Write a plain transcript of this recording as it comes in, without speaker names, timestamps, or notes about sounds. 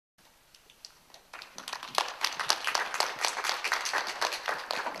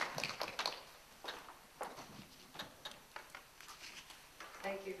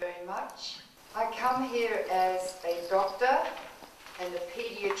very much. I come here as a doctor and a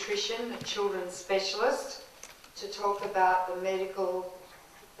paediatrician, a children's specialist, to talk about the medical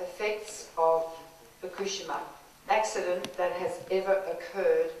effects of Fukushima, accident that has ever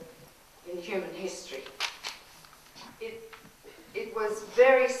occurred in human history. It was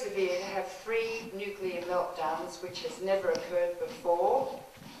very severe to have 3 nuclear meltdowns, which has never occurred before.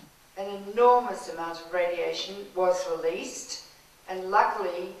 An enormous amount of radiation was released, and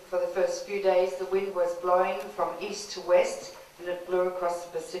luckily for the first few days the wind was blowing from east to west and it blew across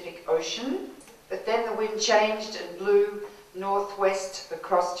the Pacific Ocean. But then the wind changed and blew northwest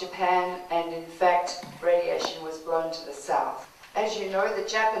across Japan, and in fact radiation was blown to the south. As you know, the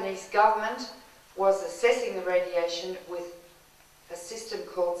Japanese government was assessing the radiation with a system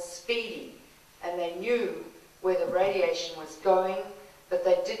called speeding, and they knew where the radiation was going, but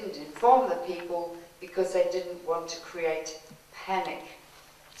they didn't inform the people because they didn't want to create panic.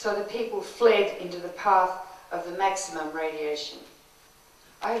 So the people fled into the path of the maximum radiation.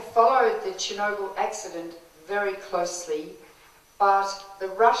 I have followed the Chernobyl accident very closely, but the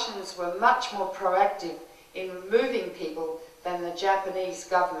Russians were much more proactive in removing people than the Japanese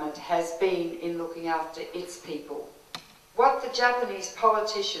government has been in looking after its people. What the Japanese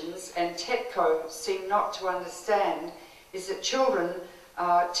politicians and TEPCO seem not to understand is that children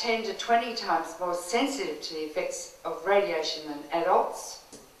are 10 to 20 times more sensitive to the effects of radiation than adults.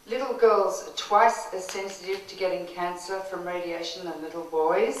 Little girls are twice as sensitive to getting cancer from radiation than little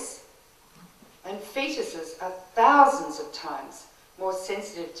boys. And fetuses are thousands of times more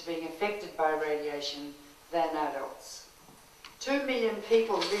sensitive to being affected by radiation than adults. 2 million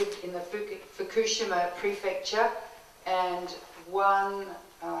people live in the Fukushima prefecture, and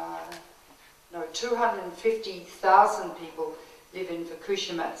 250,000 people live in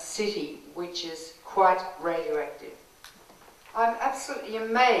Fukushima city, which is quite radioactive. I'm absolutely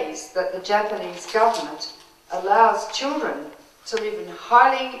amazed that the Japanese government allows children to live in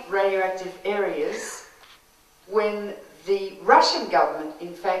highly radioactive areas when the Russian government,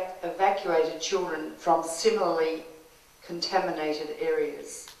 in fact, evacuated children from similarly contaminated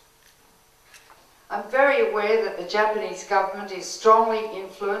areas. I'm very aware that the Japanese government is strongly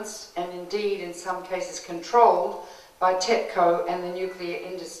influenced and indeed in some cases controlled by TEPCO and the nuclear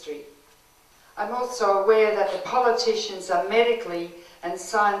industry. I'm also aware that the politicians are medically and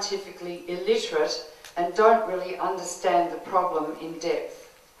scientifically illiterate and don't really understand the problem in depth.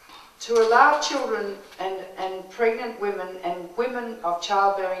 To allow children and pregnant women and women of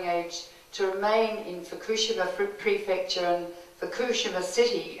childbearing age to remain in Fukushima prefecture and Fukushima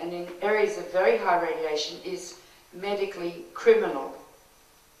city and in areas of very high radiation is medically criminal.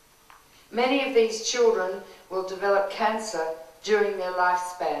 Many of these children will develop cancer during their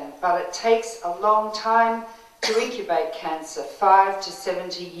lifespan, but it takes a long time to incubate cancer, 5 to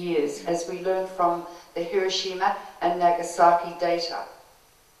 70 years, as we learn from the Hiroshima and Nagasaki data.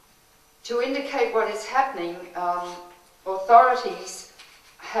 To indicate what is happening, authorities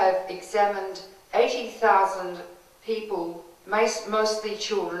have examined 80,000 people, mostly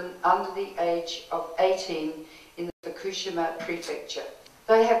children under the age of 18 in the Fukushima prefecture.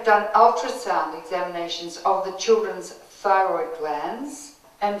 They have done ultrasound examinations of the children's thyroid glands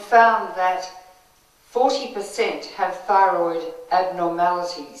and found that 40% have thyroid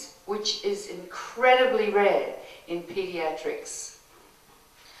abnormalities, which is incredibly rare in pediatrics.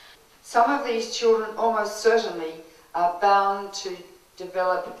 Some of these children almost certainly are bound to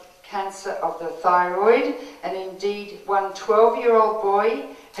develop cancer of the thyroid, and indeed one 12-year-old boy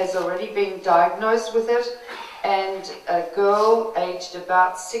has already been diagnosed with it, and a girl aged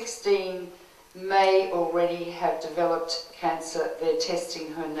about 16 may already have developed cancer. They're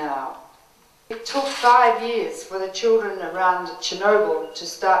testing her now. It took 5 years for the children around Chernobyl to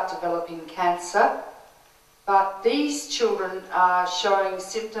start developing cancer, but these children are showing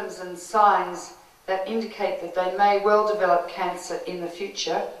symptoms and signs that indicate that they may well develop cancer in the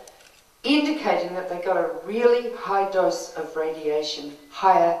future, indicating that they got a really high dose of radiation,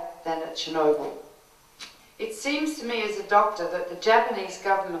 higher than at Chernobyl. It seems to me as a doctor that the Japanese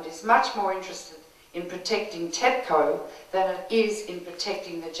government is much more interested in protecting TEPCO than it is in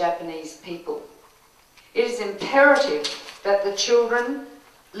protecting the Japanese people. It is imperative that the children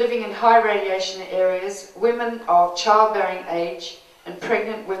living in high radiation areas, women of childbearing age and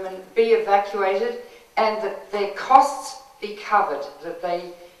pregnant women be evacuated, and that their costs be covered, that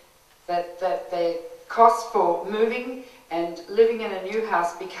their costs for moving and living in a new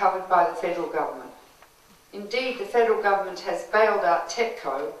house be covered by the federal government. Indeed, the federal government has bailed out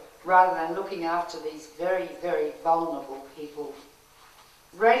TEPCO rather than looking after these very, very vulnerable people.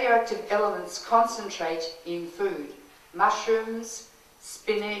 Radioactive elements concentrate in food. Mushrooms,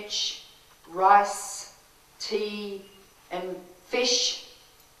 spinach, rice, tea, and fish.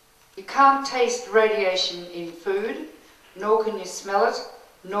 You can't taste radiation in food, nor can you smell it,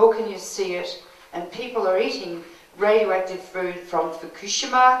 nor can you see it, and people are eating radioactive food from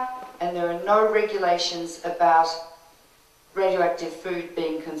Fukushima, and there are no regulations about radioactive food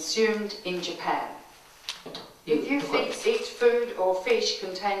being consumed in Japan. If you eat food or fish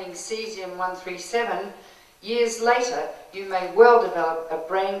containing cesium-137, years later you may well develop a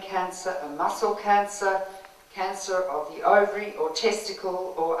brain cancer, a muscle cancer, cancer of the ovary or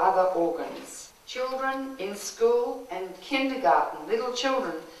testicle or other organs. Children in school and kindergarten, little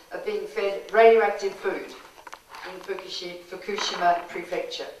children, are being fed radioactive food in Fukushima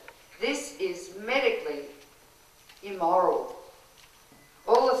prefecture. This is medically immoral.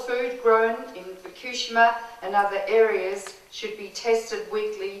 All the food grown in Fukushima and other areas should be tested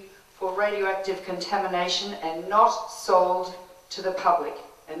weekly for radioactive contamination and not sold to the public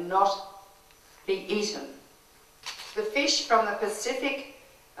and not be eaten. The fish from the Pacific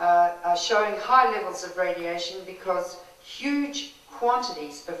are showing high levels of radiation because huge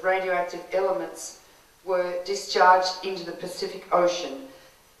quantities of radioactive elements were discharged into the Pacific Ocean,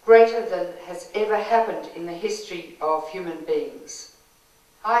 greater than has ever happened in the history of human beings.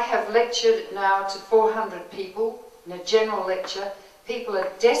 I have lectured now to 400 people in a general lecture. People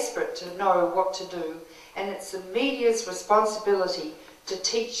are desperate to know what to do, and it's the media's responsibility to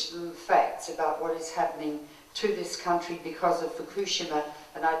teach them facts about what is happening to this country because of Fukushima,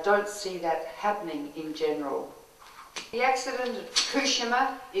 and I don't see that happening in general. The accident at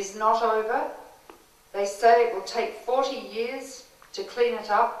Fukushima is not over. They say it will take 40 years to clean it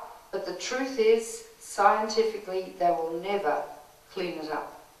up, but the truth is, scientifically, they will never clean it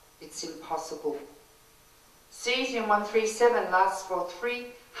up. It's impossible. Cesium-137 lasts for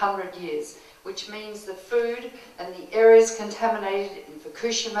 300 years, which means the food and the areas contaminated in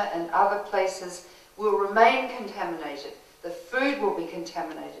Fukushima and other places will remain contaminated. The food will be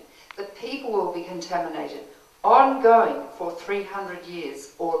contaminated. The people will be contaminated, ongoing for 300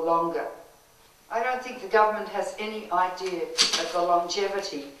 years or longer. I don't think the government has any idea of the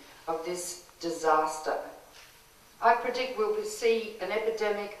longevity of this disaster. I predict we'll see an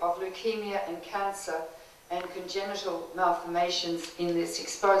epidemic of leukemia and cancer and congenital malformations in this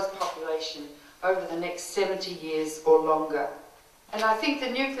exposed population over the next 70 years or longer. And I think the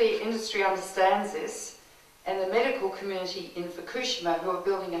nuclear industry understands this, and the medical community in Fukushima, who are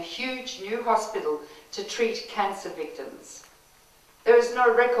building a huge new hospital to treat cancer victims. There is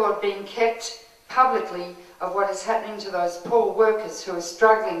no record being kept publicly of what is happening to those poor workers who are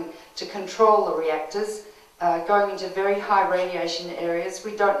struggling to control the reactors, going into very high radiation areas.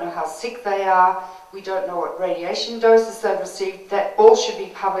 We don't know how sick they are. We don't know what radiation doses they've received. That all should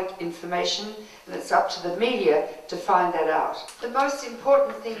be public information, and it's up to the media to find that out. The most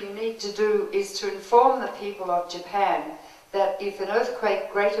important thing you need to do is to inform the people of Japan that if an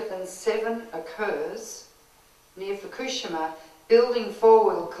earthquake greater than 7 occurs near Fukushima, building 4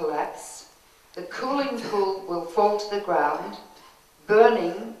 will collapse, the cooling pool will fall to the ground,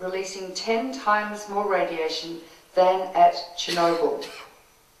 burning, releasing 10 times more radiation than at Chernobyl.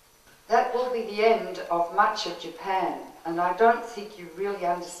 That will be the end of much of Japan, and I don't think you really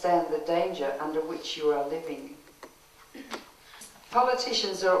understand the danger under which you are living.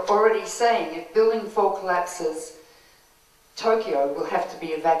 Politicians are already saying if Building 4 collapses, Tokyo will have to be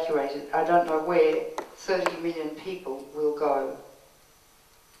evacuated. I don't know where 30 million people will go.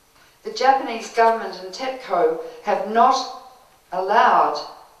 The Japanese government and TEPCO have not allowed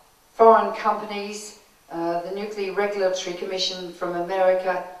foreign companies, the Nuclear Regulatory Commission from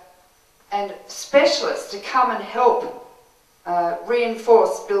America, and specialists to come and help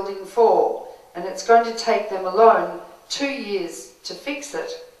reinforce Building 4. And it's going to take them alone 2 years to fix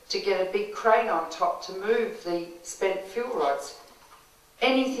it, to get a big crane on top to move the spent fuel rods.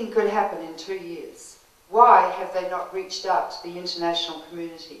 Anything could happen in 2 years. Why have they not reached out to the international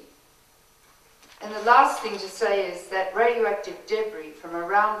community? And the last thing to say is that radioactive debris from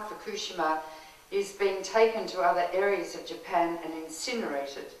around Fukushima is being taken to other areas of Japan and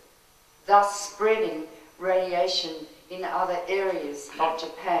incinerated, thus spreading radiation in other areas of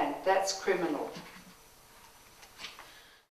Japan. That's criminal.